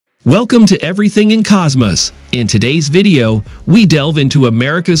Welcome to Everything in Cosmos. In today's video, we delve into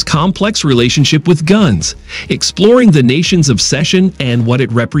America's complex relationship with guns, exploring the nation's obsession and what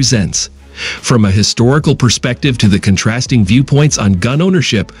it represents. From a historical perspective to the contrasting viewpoints on gun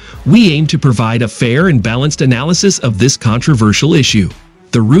ownership, we aim to provide a fair and balanced analysis of this controversial issue.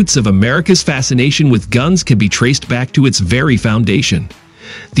 The roots of America's fascination with guns can be traced back to its very foundation.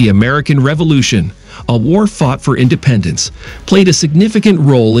 The American Revolution, a war fought for independence, played a significant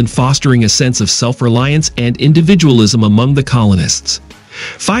role in fostering a sense of self-reliance and individualism among the colonists.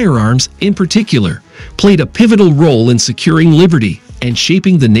 Firearms, in particular, played a pivotal role in securing liberty and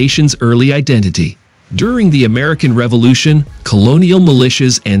shaping the nation's early identity. During the American Revolution, colonial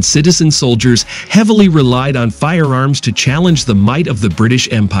militias and citizen soldiers heavily relied on firearms to challenge the might of the British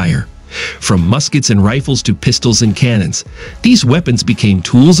Empire. From muskets and rifles to pistols and cannons, these weapons became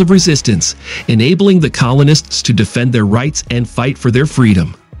tools of resistance, enabling the colonists to defend their rights and fight for their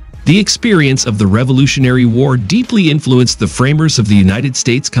freedom. The experience of the Revolutionary War deeply influenced the framers of the United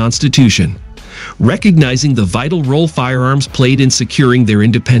States Constitution. Recognizing the vital role firearms played in securing their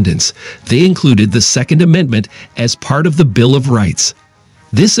independence, they included the Second Amendment as part of the Bill of Rights.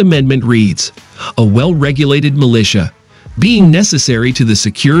 This amendment reads, "A well-regulated militia, being necessary to the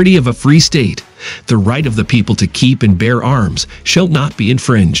security of a free state, the right of the people to keep and bear arms shall not be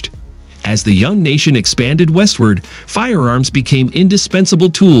infringed." As the young nation expanded westward, firearms became indispensable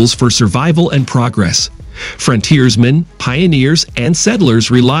tools for survival and progress. Frontiersmen, pioneers, and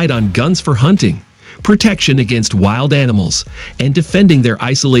settlers relied on guns for hunting, protection against wild animals, and defending their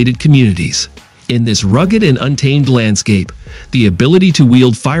isolated communities. In this rugged and untamed landscape, the ability to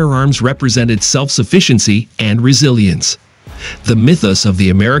wield firearms represented self-sufficiency and resilience. The mythos of the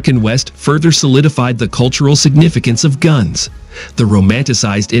American West further solidified the cultural significance of guns. The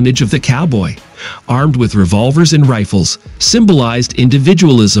romanticized image of the cowboy, armed with revolvers and rifles, symbolized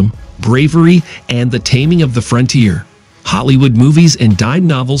individualism, bravery, and the taming of the frontier. Hollywood movies and dime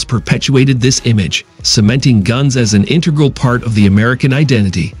novels perpetuated this image, cementing guns as an integral part of the American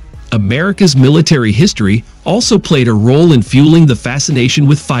identity. America's military history also played a role in fueling the fascination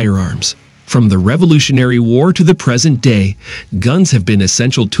with firearms. From the Revolutionary War to the present day, guns have been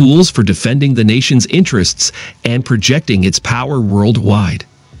essential tools for defending the nation's interests and projecting its power worldwide.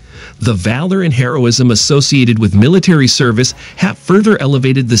 The valor and heroism associated with military service have further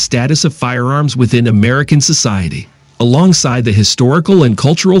elevated the status of firearms within American society. Alongside the historical and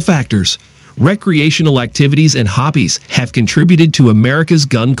cultural factors, recreational activities and hobbies have contributed to America's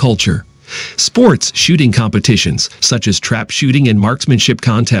gun culture. Sports shooting competitions, such as trap shooting and marksmanship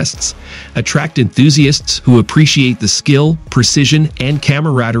contests, attract enthusiasts who appreciate the skill, precision, and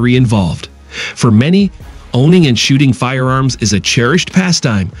camaraderie involved. For many, owning and shooting firearms is a cherished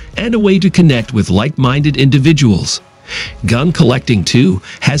pastime and a way to connect with like-minded individuals. Gun collecting, too,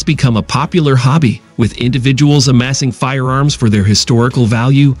 has become a popular hobby, with individuals amassing firearms for their historical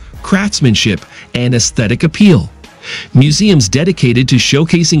value, craftsmanship, and aesthetic appeal. Museums dedicated to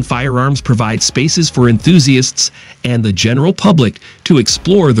showcasing firearms provide spaces for enthusiasts and the general public to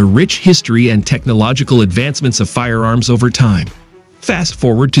explore the rich history and technological advancements of firearms over time. Fast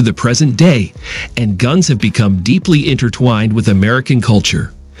forward to the present day, and guns have become deeply intertwined with American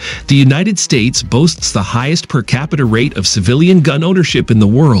culture. The United States boasts the highest per capita rate of civilian gun ownership in the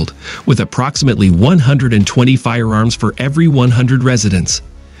world, with approximately 120 firearms for every 100 residents.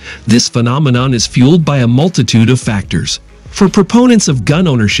 This phenomenon is fueled by a multitude of factors. For proponents of gun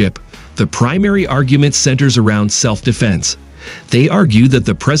ownership, the primary argument centers around self-defense. They argue that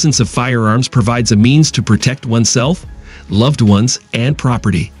the presence of firearms provides a means to protect oneself, loved ones, and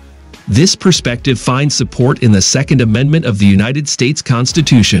property. This perspective finds support in the Second Amendment of the United States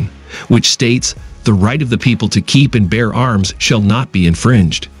Constitution, which states, "The right of the people to keep and bear arms shall not be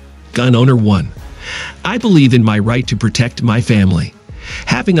infringed." Gun owner 1. I believe in my right to protect my family.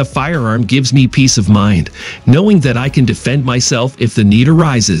 Having a firearm gives me peace of mind, knowing that I can defend myself if the need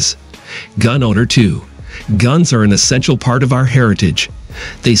arises. Gun owner 2. Guns are an essential part of our heritage.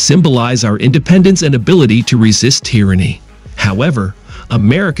 They symbolize our independence and ability to resist tyranny. However,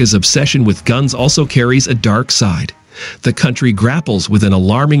 America's obsession with guns also carries a dark side. The country grapples with an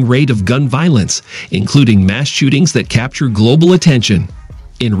alarming rate of gun violence, including mass shootings that capture global attention.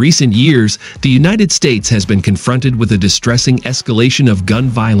 In recent years, the United States has been confronted with a distressing escalation of gun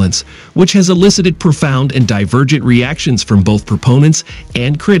violence, which has elicited profound and divergent reactions from both proponents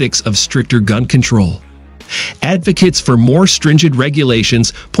and critics of stricter gun control. Advocates for more stringent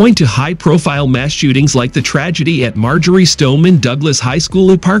regulations point to high-profile mass shootings like the tragedy at Marjory Stoneman Douglas High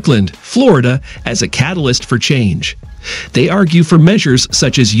School in Parkland, Florida, as a catalyst for change. They argue for measures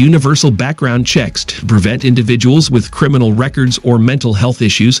such as universal background checks to prevent individuals with criminal records or mental health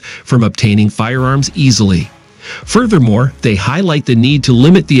issues from obtaining firearms easily. Furthermore, they highlight the need to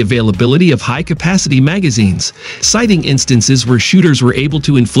limit the availability of high-capacity magazines, citing instances where shooters were able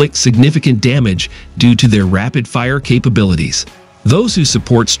to inflict significant damage due to their rapid-fire capabilities. Those who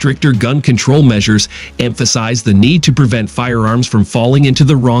support stricter gun control measures emphasize the need to prevent firearms from falling into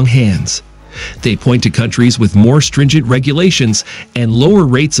the wrong hands. They point to countries with more stringent regulations and lower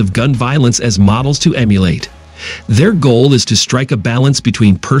rates of gun violence as models to emulate. Their goal is to strike a balance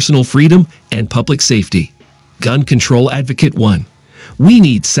between personal freedom and public safety. Gun Control Advocate 1. We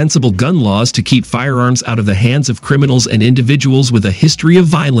need sensible gun laws to keep firearms out of the hands of criminals and individuals with a history of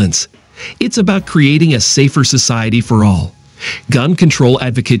violence. It's about creating a safer society for all. Gun Control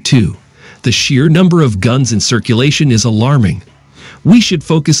Advocate 2. The sheer number of guns in circulation is alarming. We should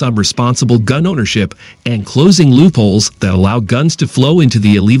focus on responsible gun ownership and closing loopholes that allow guns to flow into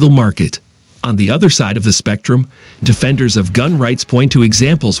the illegal market. On the other side of the spectrum, defenders of gun rights point to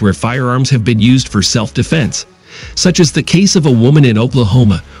examples where firearms have been used for self-defense, such as the case of a woman in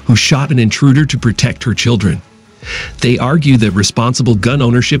Oklahoma who shot an intruder to protect her children. They argue that responsible gun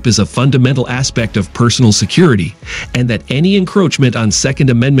ownership is a fundamental aspect of personal security, and that any encroachment on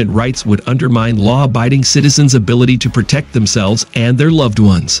Second Amendment rights would undermine law-abiding citizens' ability to protect themselves and their loved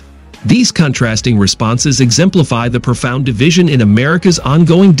ones. These contrasting responses exemplify the profound division in America's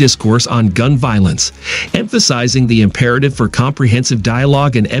ongoing discourse on gun violence, emphasizing the imperative for comprehensive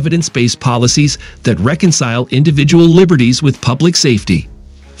dialogue and evidence-based policies that reconcile individual liberties with public safety.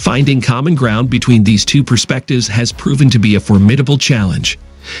 Finding common ground between these two perspectives has proven to be a formidable challenge.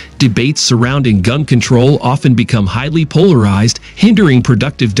 Debates surrounding gun control often become highly polarized, hindering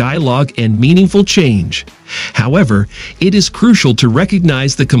productive dialogue and meaningful change. However, it is crucial to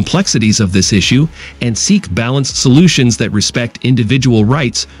recognize the complexities of this issue and seek balanced solutions that respect individual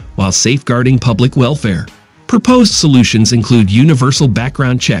rights while safeguarding public welfare. Proposed solutions include universal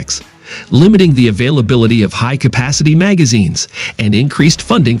background checks, limiting the availability of high-capacity magazines, and increased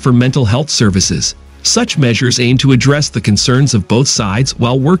funding for mental health services. Such measures aim to address the concerns of both sides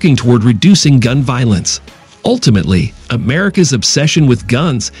while working toward reducing gun violence. Ultimately, America's obsession with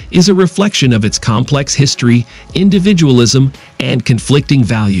guns is a reflection of its complex history, individualism, and conflicting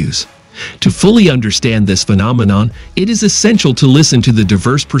values. To fully understand this phenomenon, it is essential to listen to the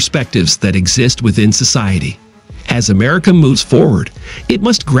diverse perspectives that exist within society. As America moves forward, it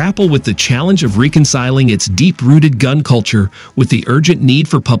must grapple with the challenge of reconciling its deep-rooted gun culture with the urgent need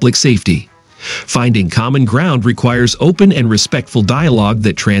for public safety. Finding common ground requires open and respectful dialogue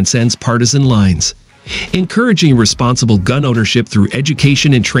that transcends partisan lines. Encouraging responsible gun ownership through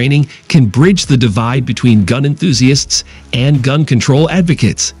education and training can bridge the divide between gun enthusiasts and gun control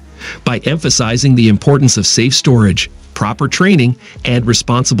advocates. By emphasizing the importance of safe storage, proper training, and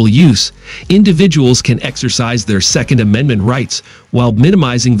responsible use, individuals can exercise their Second Amendment rights while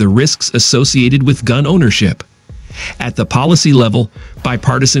minimizing the risks associated with gun ownership. At the policy level,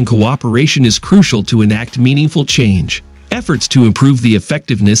 bipartisan cooperation is crucial to enact meaningful change. Efforts to improve the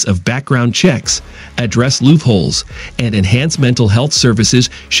effectiveness of background checks, address loopholes, and enhance mental health services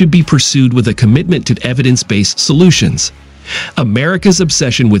should be pursued with a commitment to evidence-based solutions. America's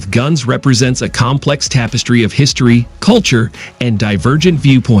obsession with guns represents a complex tapestry of history, culture, and divergent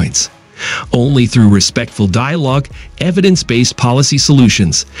viewpoints. Only through respectful dialogue, evidence-based policy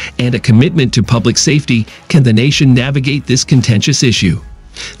solutions, and a commitment to public safety can the nation navigate this contentious issue.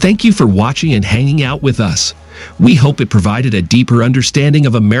 Thank you for watching and hanging out with us. We hope it provided a deeper understanding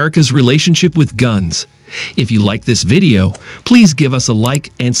of America's relationship with guns. If you like this video, please give us a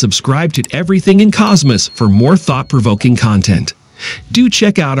like and subscribe to Everything in Cosmos for more thought-provoking content. Do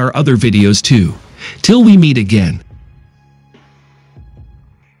check out our other videos too. Till we meet again.